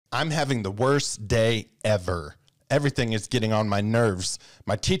I'm having the worst day ever. Everything is getting on my nerves.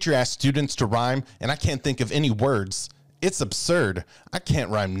 My teacher asked students to rhyme, and I can't think of any words. It's absurd. I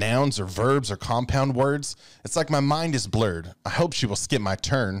can't rhyme nouns or verbs or compound words. It's like my mind is blurred. I hope she will skip my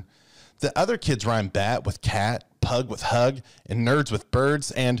turn. The other kids rhyme bat with cat, pug with hug, and nerds with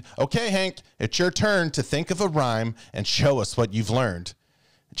birds. And, okay, Hank, it's your turn to think of a rhyme and show us what you've learned.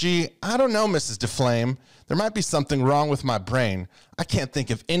 Gee, I don't know, Mrs. DeFlame. There might be something wrong with my brain. I can't think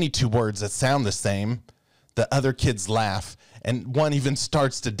of any two words that sound the same. The other kids laugh, and one even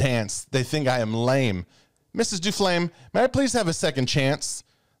starts to dance. They think I am lame. Mrs. DeFlame, may I please have a second chance?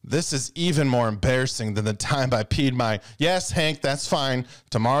 This is even more embarrassing than the time I peed my, yes, Hank, that's fine.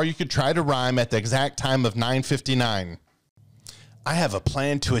 Tomorrow you could try to rhyme at the exact time of 9:59. I have a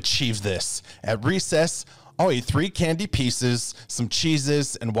plan to achieve this. At recess, I'll eat 3 candy pieces, some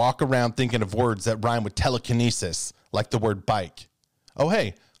cheeses, and walk around thinking of words that rhyme with telekinesis, like the word bike. Oh,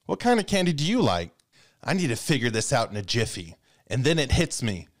 hey, what kind of candy do you like? I need to figure this out in a jiffy. And then it hits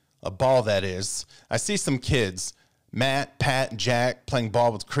me. A ball, that is. I see some kids, Matt, Pat, and Jack, playing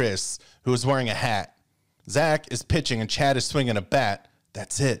ball with Chris, who is wearing a hat. Zach is pitching and Chad is swinging a bat.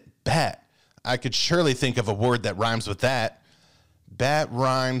 That's it, bat. I could surely think of a word that rhymes with that. Bat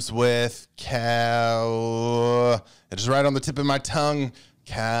rhymes with cow. It is right on the tip of my tongue.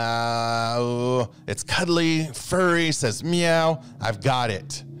 Cow. It's cuddly, furry, says meow. I've got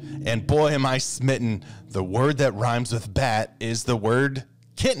it. And boy, am I smitten. The word that rhymes with bat is the word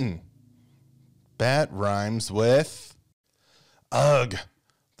kitten. Bat rhymes with ugh.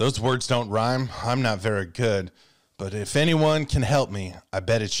 Those words don't rhyme. I'm not very good. But if anyone can help me, I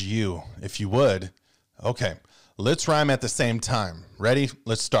bet it's you, if you would. Okay, let's rhyme at the same time. Ready?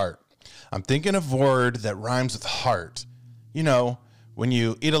 Let's start. I'm thinking of a word that rhymes with heart. You know, when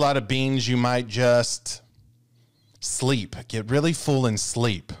you eat a lot of beans, you might just sleep. Get really full and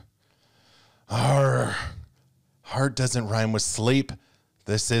sleep. Heart doesn't rhyme with sleep.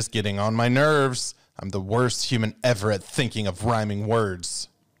 This is getting on my nerves. I'm the worst human ever at thinking of rhyming words.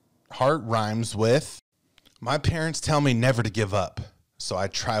 Heart rhymes with, my parents tell me never to give up, so I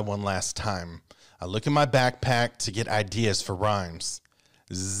try one last time. I look in my backpack to get ideas for rhymes.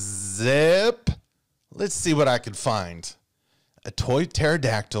 Zip. Let's see what I could find. A toy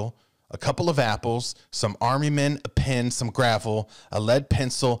pterodactyl, a couple of apples, some army men, a pen, some gravel, a lead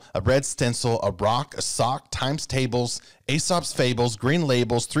pencil, a red stencil, a rock, a sock, times tables, Aesop's fables, green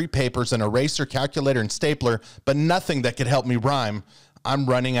labels, 3 papers, an eraser, calculator, and stapler, but nothing that could help me rhyme. I'm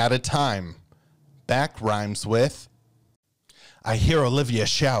running out of time. Back rhymes with, I hear Olivia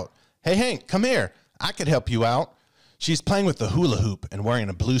shout, hey Hank, come here. I could help you out. She's playing with the hula hoop and wearing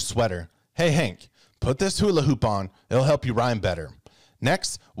a blue sweater. Hey Hank, put this hula hoop on. It'll help you rhyme better.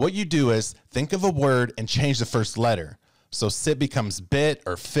 Next, what you do is think of a word and change the first letter. So sit becomes bit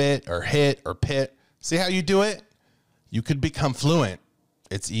or fit or hit or pit. See how you do it? You could become fluent.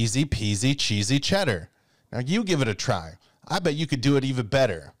 It's easy peasy cheesy cheddar. Now you give it a try. I bet you could do it even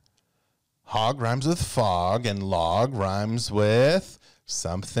better. Hog rhymes with fog and log rhymes with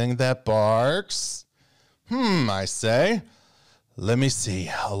something that barks. I say. Let me see.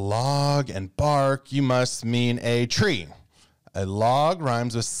 A log and bark, you must mean a tree. A log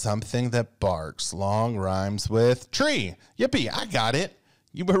rhymes with something that barks. Long rhymes with tree. Yippee, I got it.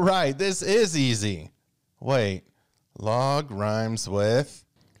 You were right. This is easy. Wait, log rhymes with,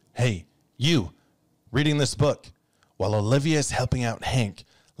 hey, you, reading this book. While Olivia is helping out Hank,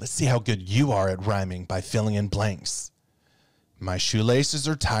 let's see how good you are at rhyming by filling in blanks. My shoelaces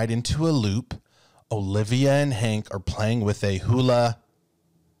are tied into a loop. Olivia and Hank are playing with a hula.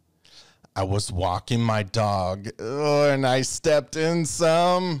 I was walking my dog, and I stepped in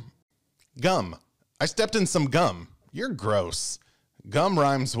some gum. I stepped in some gum. You're gross. Gum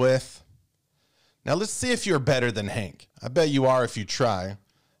rhymes with. Now let's see if you're better than Hank. I bet you are if you try.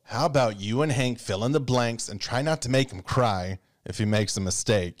 How about you and Hank fill in the blanks and try not to make him cry if he makes a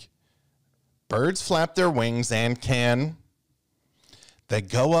mistake? Birds flap their wings and can. They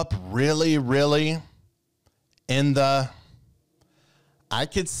go up really, really in the. I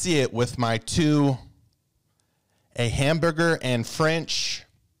could see it with my 2, a hamburger and French.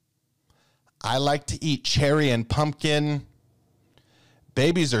 I like to eat cherry and pumpkin.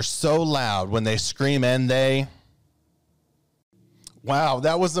 Babies are so loud when they scream and they. Wow,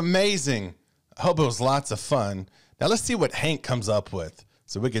 that was amazing. I hope it was lots of fun. Now let's see what Hank comes up with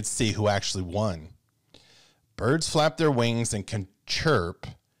so we could see who actually won. Birds flap their wings and can chirp.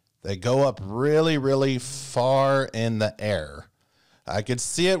 They go up really, really far in the air. I could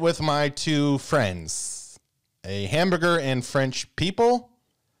see it with my 2 friends, a hamburger and French people.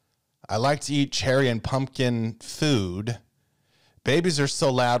 I like to eat cherry and pumpkin food. Babies are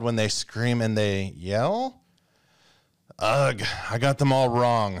so loud when they scream and they yell. Ugh, I got them all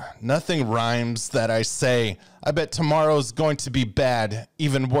wrong. Nothing rhymes that I say. I bet tomorrow's going to be bad,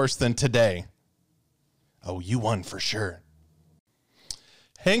 even worse than today. Oh, you won for sure.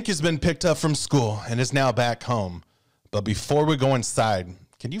 Hank has been picked up from school and is now back home. But before we go inside,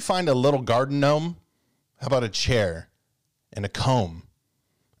 can you find a little garden gnome? How about a chair and a comb,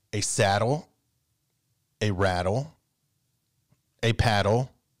 a saddle, a rattle, a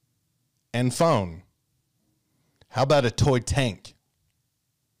paddle, and phone? How about a toy tank?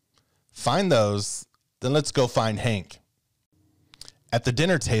 Find those, then let's go find Hank. At the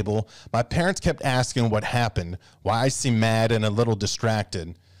dinner table, my parents kept asking what happened, why I seem mad and a little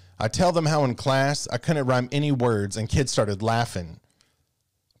distracted. I tell them how in class I couldn't rhyme any words and kids started laughing.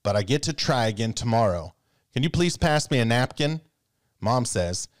 But I get to try again tomorrow. Can you please pass me a napkin? Mom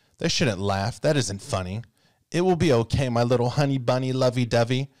says, they shouldn't laugh. That isn't funny. It will be okay, my little honey bunny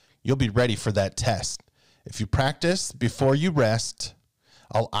lovey-dovey. You'll be ready for that test. If you practice before you rest,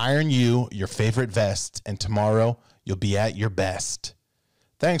 I'll iron you your favorite vest, and tomorrow you'll be at your best.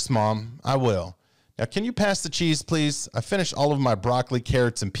 Thanks, Mom. I will. Now, can you pass the cheese, please? I finished all of my broccoli,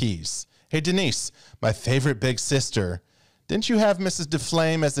 carrots, and peas. Hey, Denise, my favorite big sister. Didn't you have Mrs.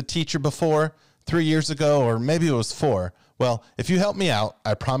 DeFlame as a teacher before? 3 years ago, or maybe it was 4. Well, if you help me out,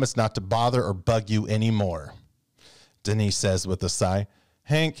 I promise not to bother or bug you anymore. Denise says with a sigh,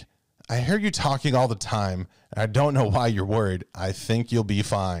 Hank, I hear you talking all the time, and I don't know why you're worried. I think you'll be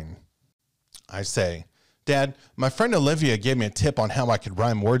fine. I say, Dad, my friend Olivia gave me a tip on how I could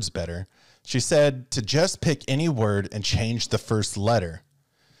rhyme words better. She said to just pick any word and change the first letter.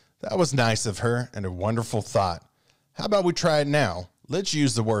 That was nice of her and a wonderful thought. How about we try it now? Let's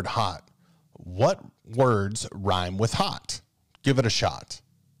use the word hot. What words rhyme with hot? Give it a shot.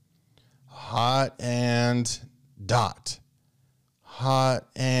 Hot and dot. Hot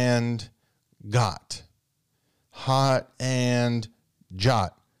and got. Hot and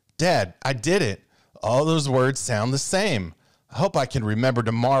jot. Dad, I did it. All those words sound the same. I hope I can remember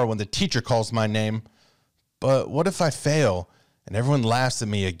tomorrow when the teacher calls my name. But what if I fail and everyone laughs at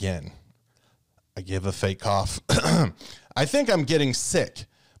me again? I give a fake cough. I think I'm getting sick.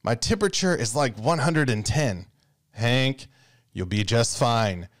 My temperature is like 110. Hank, you'll be just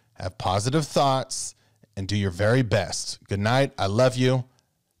fine. Have positive thoughts and do your very best. Good night. I love you.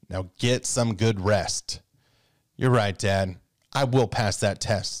 Now get some good rest. You're right, Dad. I will pass that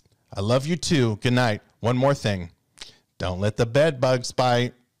test. I love you too. Good night. One more thing. Don't let the bed bugs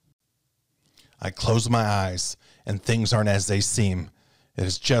bite. I close my eyes and things aren't as they seem. It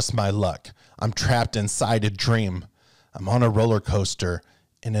is just my luck. I'm trapped inside a dream. I'm on a roller coaster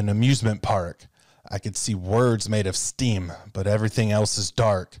in an amusement park. I could see words made of steam, but everything else is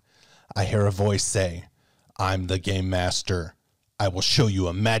dark. I hear a voice say, I'm the game master. I will show you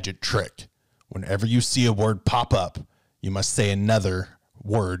a magic trick. Whenever you see a word pop up, you must say another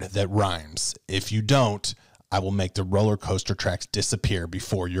word that rhymes. If you don't, I will make the roller coaster tracks disappear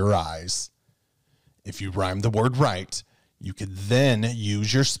before your eyes. If you rhyme the word right, you could then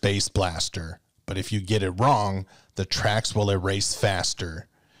use your space blaster. But if you get it wrong, the tracks will erase faster.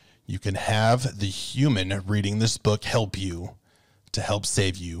 You can have the human reading this book help you to help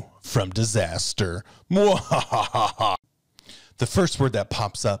save you from disaster. Mwahaha. The first word that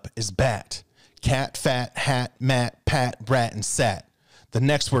pops up is bat. Cat, fat, hat, mat, pat, rat, and sat. The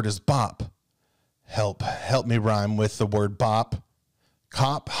next word is bop. Help me rhyme with the word bop.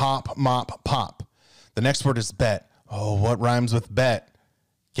 Cop, hop, mop, pop. The next word is bet. Oh, what rhymes with bet?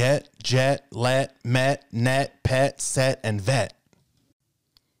 Get, jet, let, met, net, pet, set, and vet.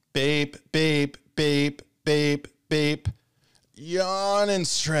 Beep, beep, beep, beep, beep. Yawn and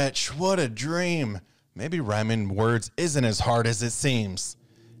stretch. What a dream. Maybe rhyming words isn't as hard as it seems.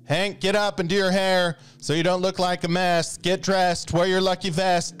 Hank, get up and do your hair so you don't look like a mess. Get dressed, wear your lucky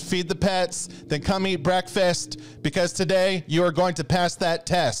vest, feed the pets, then come eat breakfast because today you are going to pass that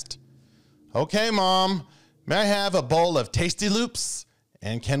test. Okay, Mom. May I have a bowl of Tasty Loops?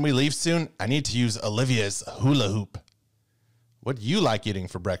 And can we leave soon? I need to use Olivia's hula hoop. What do you like eating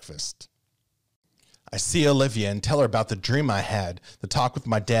for breakfast? I see Olivia and tell her about the dream I had, the talk with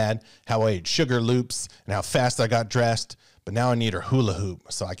my dad, how I ate sugar loops, and how fast I got dressed. But now I need her hula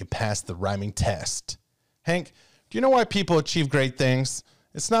hoop so I can pass the rhyming test. Hank, do you know why people achieve great things?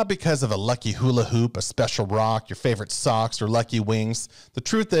 It's not because of a lucky hula hoop, a special rock, your favorite socks, or lucky wings. The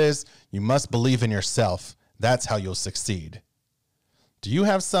truth is, you must believe in yourself. That's how you'll succeed. Do you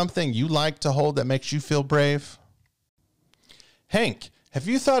have something you like to hold that makes you feel brave? Hank, have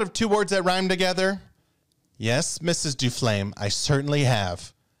you thought of 2 words that rhyme together? Yes, Mrs. Duflame, I certainly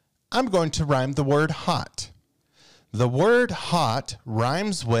have. I'm going to rhyme the word hot. The word hot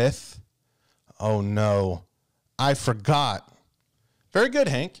rhymes with, oh no, I forgot. Very good,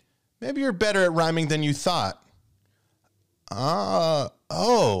 Hank. Maybe you're better at rhyming than you thought. Hot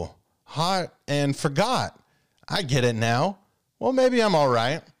and forgot. I get it now. Well, maybe I'm all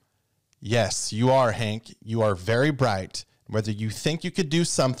right. Yes, you are, Hank. You are very bright. Whether you think you could do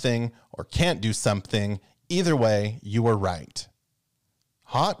something or can't do something, either way, you were right.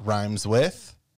 Hot rhymes with...